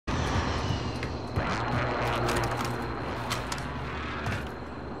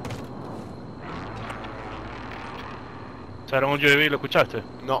Usaron un UAV, ¿lo escuchaste?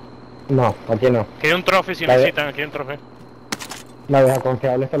 No. No, aquí no. Aquí hay un trophy si Vale. necesitan, aquí hay un trophy. La vieja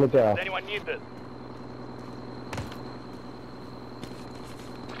confiable está looteada.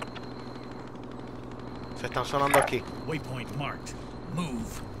 Se están sonando aquí. Waypoint marked.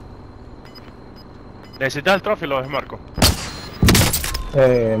 Move. ¿Necesitas el trophy? Lo desmarco.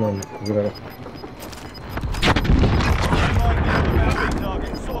 No, creo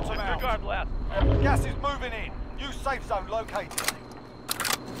que. Sort them out. Gas is moving in. New safe zone located.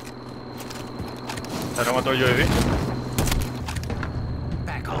 Usaron otro UAV.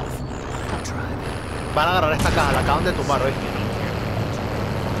 Back off. Van a agarrar esta caja, la acaban de tumbar, ¿oíste?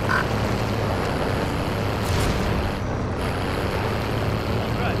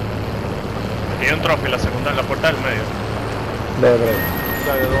 Aquí hay un trophy, la segunda en la puerta del medio. Debe,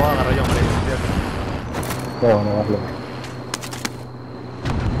 Ya, yo lo voy a agarrar yo, hombre. no, hazlo.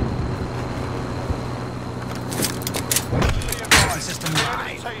 System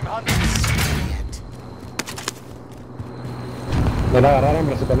live. Team hunting. No la agarraron,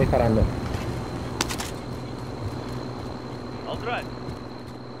 pero se están disparando.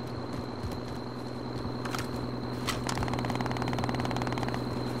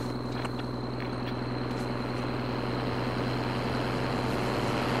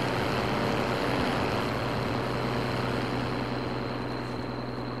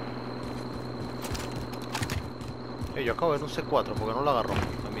 Yo acabo de ver un C4, porque no lo agarró?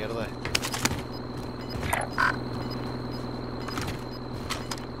 La mierda es.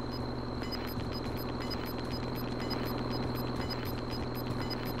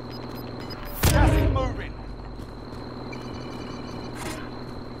 Gas is moving.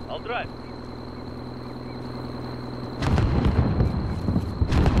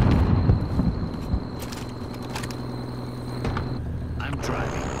 I'm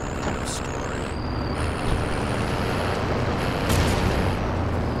driving. No story.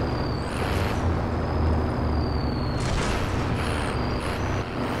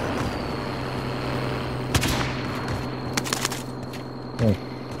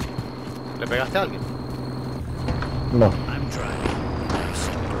 ¿Le pegaste a alguien? No. I'm driving. No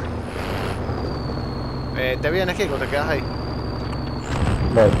story. ¿Te vienes, Kiko? ¿Te quedas ahí?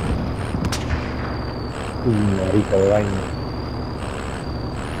 Voy. Marica de vaina.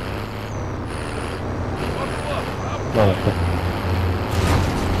 No, no.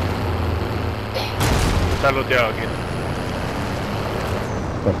 Está looteado aquí.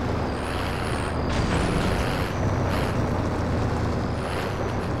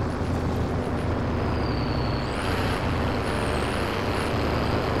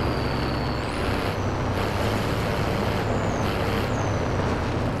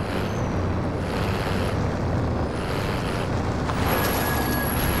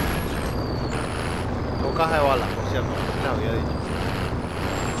 Tengo caja de balas, por cierto. No me había dicho.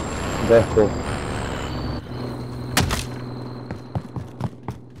 Dejo.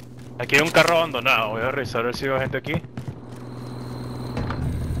 Aquí hay un carro abandonado. Voy a revisar a ver si veo gente aquí.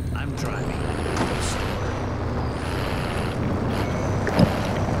 I'm driving. No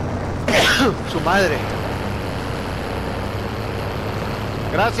story. Su madre.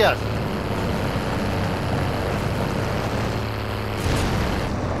 Gracias.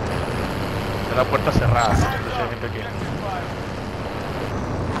 Está la puerta cerrada. No sé si hay gente aquí.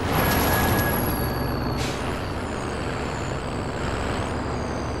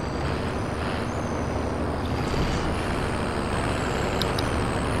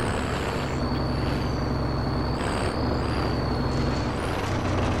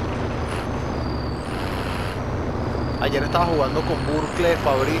 Ayer estaba jugando con Burkle,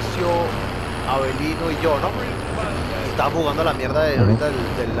 Fabricio, Avelino y yo, ¿no? Estaba jugando la mierda de ahorita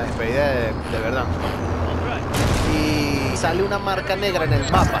de la despedida de verdad. Y sale una marca negra en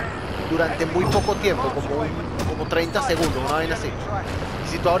el mapa durante muy poco tiempo, como 30 segundos, una vaina así. Y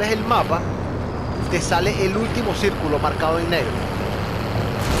si tú abres el mapa, te sale el último círculo marcado en negro.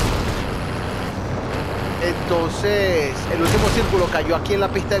 Entonces, el último círculo cayó aquí en la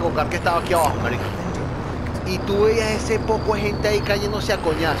pista de go-kart que estaba aquí abajo, marico. Y tú veías ese poco de gente ahí cayéndose a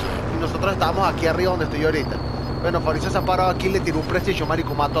coñazos. Y nosotros estábamos aquí arriba donde estoy yo ahorita. Bueno, Fabricio se ha parado aquí y le tiró un precision,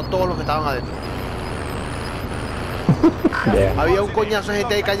 marico. Mató a todos los que estaban adentro. Yeah. Había un coñazo de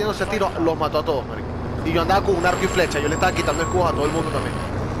gente ahí cayéndose a tiro, los mató a todos, marico. Y yo andaba con un arco y flecha. Yo le estaba quitando escudos a todo el mundo también.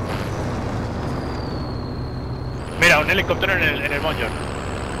 Mira, un helicóptero en el Monjor.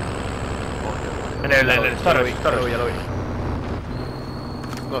 En el Ya lo vi, storage. ya lo vi.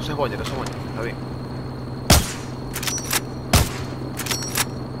 No, ese es Boyer, eso es Boyer. Está bien.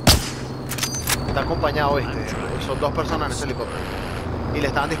 Está acompañado son dos personas en ese helicóptero. Y le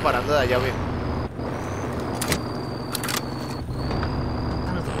estaban disparando de allá bien.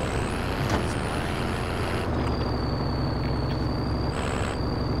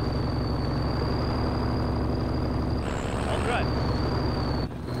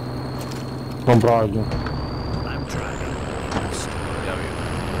 Compró aquí. I'm driving. No story. Ya vi.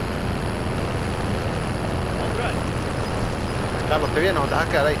 Carlos, ¿te vienes o te vas a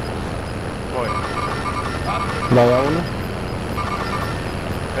quedar ahí? Voy. La da uno.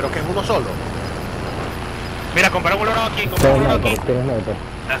 Pero que es uno solo. Mira, compraron un lorado aquí, Tienes compraron un lorado aquí. sniper, tienes sniper.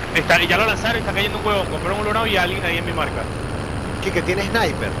 Está, ya lo lanzaron y está cayendo un huevo. Compraron un lorado y alguien ahí en mi marca. Que tiene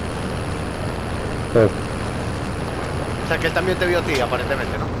sniper. Pues, O sea que él también te vio a ti,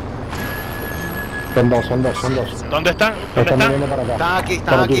 aparentemente, ¿no? son dos. ¿Dónde están? ¿Dónde Están están? viniendo para acá. Están aquí, Por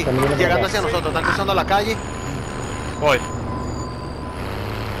están aquí. están viniendo para Llegando acá. hacia nosotros, están cruzando la calle. Voy.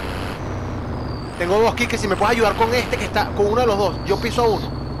 Tengo dos kits que si me puedes ayudar con este que está, con uno de los dos. Yo piso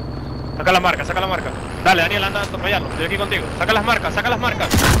uno. Saca la marca, saca la marca. Dale, Daniel, anda a atropellarlo. Estoy aquí contigo. Saca las marcas, saca las marcas.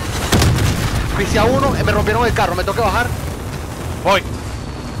 Pisé a uno, me rompieron el carro, me tengo que bajar. Voy.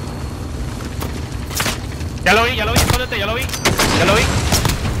 Ya lo vi, escóndete, ya lo vi.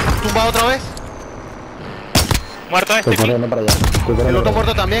 Tumbado otra vez. Muerto este Estoy aquí. corriendo para allá. El otro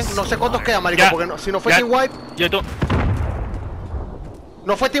muerto también. No sé cuántos quedan, marico, Ya, porque no, si no fue ya. Team Wipe, Yo tú.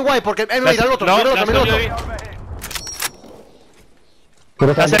 no fue Team Wipe, porque mira el otro, No, mira el otro, mira el yo otro. vi.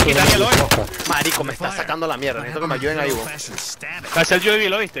 Pero Está cerquita, Daniel, hoy. Marico, me está sacando la mierda, necesito que me ayuden ahí, vos. Old-fashioned static. Hacia el UAV,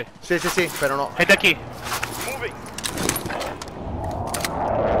 ¿lo viste? Sí, pero no. Gente aquí.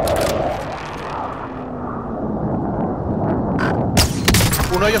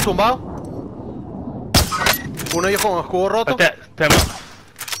 Uno de ellos tumbado. Uno de ellos con escudo roto.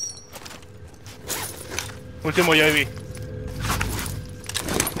 Último UAV.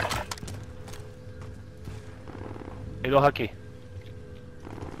 Hay dos aquí.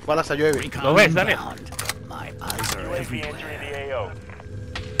 Balas a UAV. Recon ¿Lo ves, Daniel? inbound. My eyes are everywhere.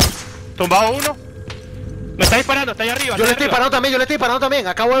 Tumbado uno. Me está disparando, está allá arriba. Yo le está estoy allá disparando también,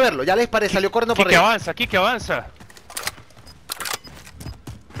 acabo de verlo. Ya le disparé, salió corriendo por arriba. arriba. Aquí que avanza.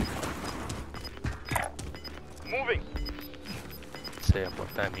 Sea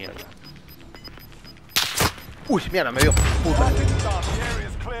puerta de mierda. Uy, mierda, me dio. Puta.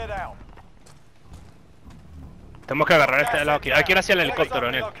 Tenemos que agarrar este lado aquí. Hay que ir hacia el helicóptero,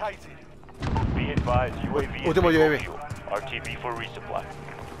 Daniel. Último UAV. RTB for resupply.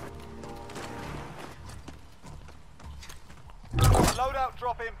 Loadout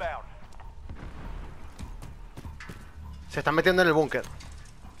drop inbound. Se están metiendo en el búnker.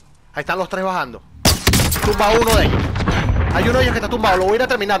 Ahí están los tres bajando. Tumbado uno de ellos. Hay uno de ellos que está tumbado, lo voy a ir a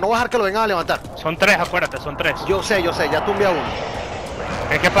terminar, no voy a dejar que lo vengan a levantar. Son tres, acuérdate, son tres. Yo sé, ya tumbé a uno.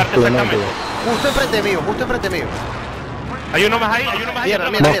 ¿En qué parte exactamente? Justo enfrente mío. Hay uno más ahí, Mierda,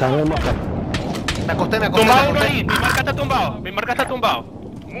 atrás. mierda. Mosca, no hay mosca. Me acosté. Tumbado uno ahí, mi marca está tumbado.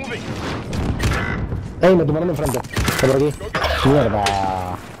 Ey, me tomaron enfrente. Está por aquí. Mierda.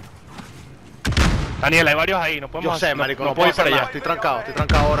 Daniel, hay varios ahí, no podemos Yo sé, marico, no puedo puedo ir para hacer nada, allá. estoy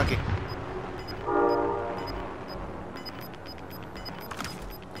trancado ahora aquí.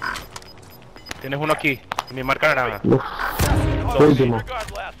 Tienes uno aquí, en mi marca naranja. Uf. Último.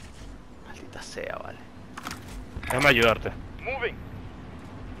 Maldita sea, vale. Déjame ayudarte.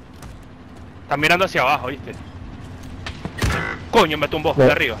 Están mirando hacia abajo, ¿viste? Coño, me tumbó,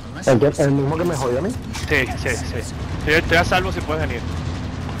 de arriba. El mismo que me jodió a mí. Sí. Estoy a salvo si puedes venir.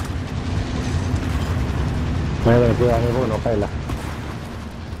 Voy a tener cuidado, porque no pela.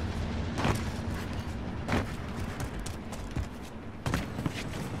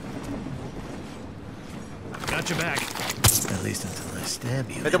 Got your back. At least until I stab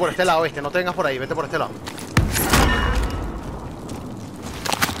you. Vete por este lado, no te vengas por ahí, vete por este lado.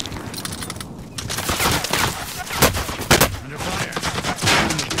 Under fire.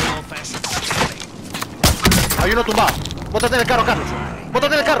 Good old-fashioned static. Hay uno tumbado. Bótate en el carro, Carlos.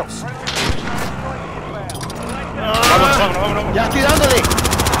 Bótate en el carro. Vámonos. Ya estoy dándole.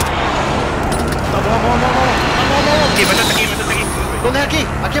 Vamos. Aquí, métete aquí. ¿Dónde es aquí?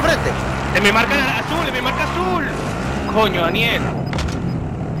 Aquí enfrente. En mi marca azul. Coño, Daniel.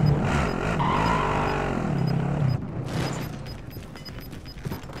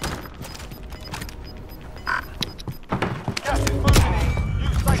 Gas is moving in. You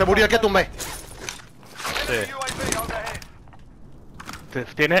stay Se murió el que tumbé. Sí. UAV overhead.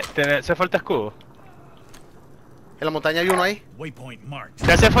 ¿Te hace falta escudo? En la montaña hay uno ahí. Waypoint marked.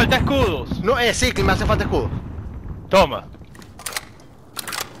 ¿Te hace falta escudos? No, sí, que me hace falta escudo. Toma.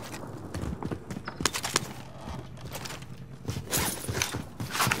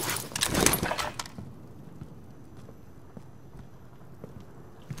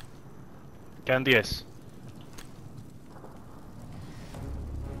 Quedan 10.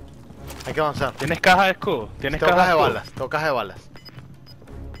 Hay que avanzar. ¿Tienes caja de escudo? Tengo caja de balas,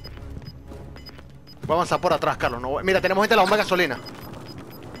 Voy a avanzar por atrás, Carlos. No voy- Mira, tenemos gente en la bomba de gasolina.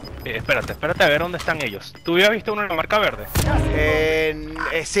 Espérate a ver dónde están ellos. ¿Tú habías visto uno en la marca verde?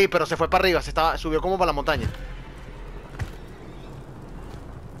 Sí, pero se fue para arriba, subió como para la montaña.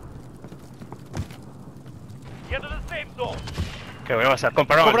 Get to the safe zone. Que voy a avanzar.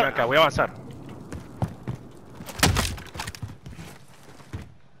 Compra acá, voy a avanzar.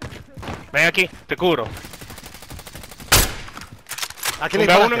 Ven aquí, te cubro. Aquí le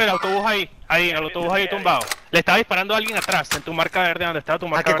Tumbé a uno en disparaste. el autobús ahí en el autobús ahí tumbado. Le estaba disparando a alguien atrás, en tu marca verde, donde estaba tu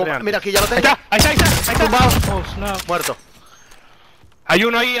marca verde antes. Mira, aquí ya lo Ahí tengo. está. Tumbado. Oh, snap. Muerto. Hay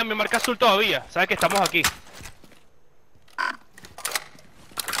uno ahí en mi marca azul todavía, sabes que estamos aquí.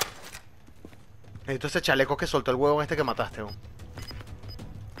 Necesito ese chaleco que soltó el huevo este que mataste.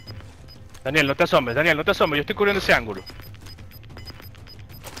 Daniel, no te asombres, yo estoy cubriendo ese ángulo.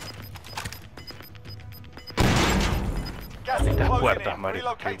 Gas is Estas closing puertas, in.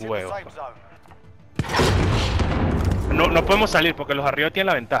 marico, qué Relocating the huevo. safe zone. No podemos salir porque los arriba tienen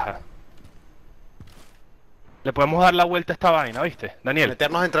la ventaja. Le podemos dar la vuelta a esta vaina, ¿viste? Daniel.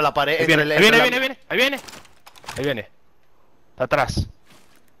 Meternos entre la pared. Ahí viene, entre ahí viene, la- ahí viene. Está atrás.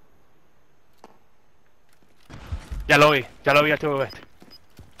 Ya lo vi al tipo este.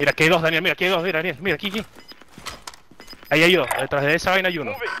 Mira, aquí hay dos, Daniel, mira, Daniel, mira, aquí. Ahí hay dos, detrás de esa vaina hay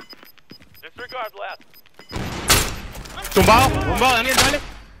uno. Disregard left. Tumbado, Daniel, dale.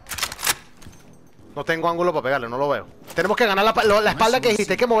 No tengo ángulo para pegarle, no lo veo. Tenemos que ganar la espalda que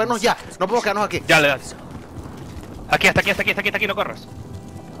dijiste, hay que movernos ya. No podemos quedarnos aquí. Ya le das. Aquí, hasta aquí, no corras.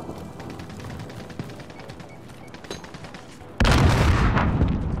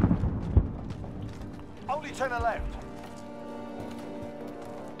 Only turn left.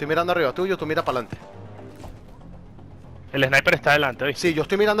 Estoy mirando arriba tuyo, tú mira para adelante. El sniper está adelante, ¿viste? Sí, yo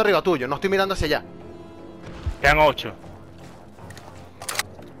estoy mirando arriba tuyo, no estoy mirando hacia allá. Quedan 8.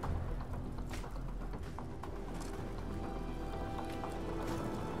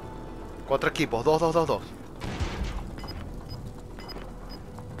 Cuatro equipos, 2.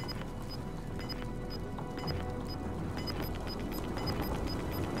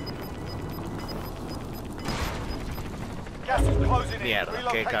 Gas is closing in. Mierda, qué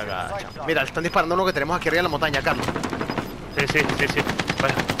Relocating the cagada. safe chamo. zone. Mira, están disparando uno que tenemos aquí arriba en la montaña, Carlos. Sí.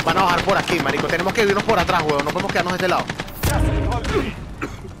 Bueno, Van a bajar por aquí, marico. Tenemos que irnos por atrás, weón. No podemos quedarnos de este lado. Gas is closing in.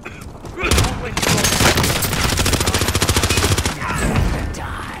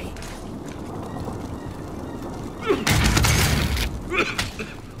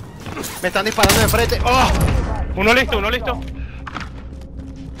 Me están disparando de frente. ¡Oh! uno listo.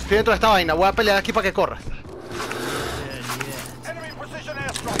 Estoy dentro de esta vaina. Voy a pelear aquí para que corras. Enemy precision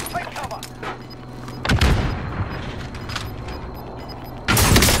airstrike. Take cover.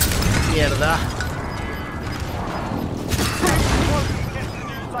 Mierda. Get to the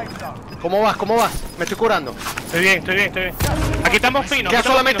new safe zone. ¿Cómo vas? Me estoy curando. Estoy bien. Aquí estamos finos. Queda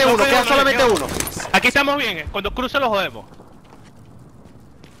solamente uno, queda solamente uno. Aquí estamos bien, cuando cruce los jodemos.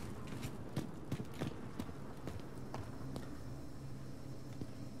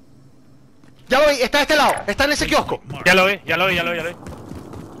 Ya voy, está de este lado. Está en ese kiosco. Ya lo vi.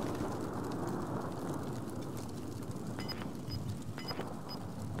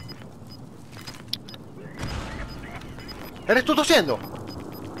 ¿Eres tú tosiendo?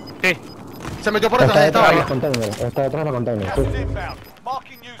 Sí. Se metió por Está detrás de esta detrás de vaina. los containers, está detrás de los containers, Gas sí. is inbound.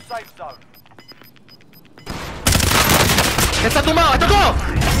 Marking new safe zone. ¡Está tumbado! ¡Está todo!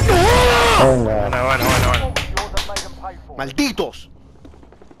 Venga. Bueno. Yours that made them pay for. ¡Malditos!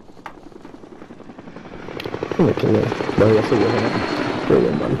 Sí, qué bien. Voy a subir, ¿no? Qué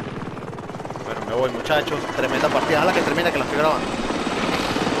bien, vale. Bueno, me voy, muchachos. Tremenda partida. A la que termina, que la estoy grabando.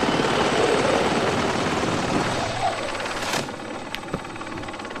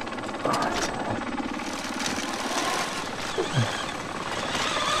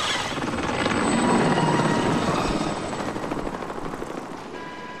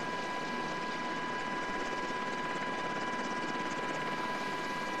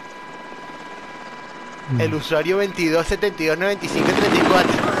 El usuario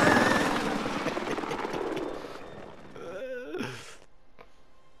 22729534.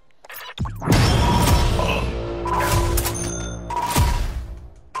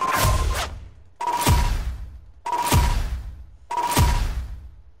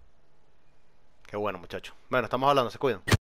 Qué bueno, muchachos. Bueno, estamos hablando, se cuidan.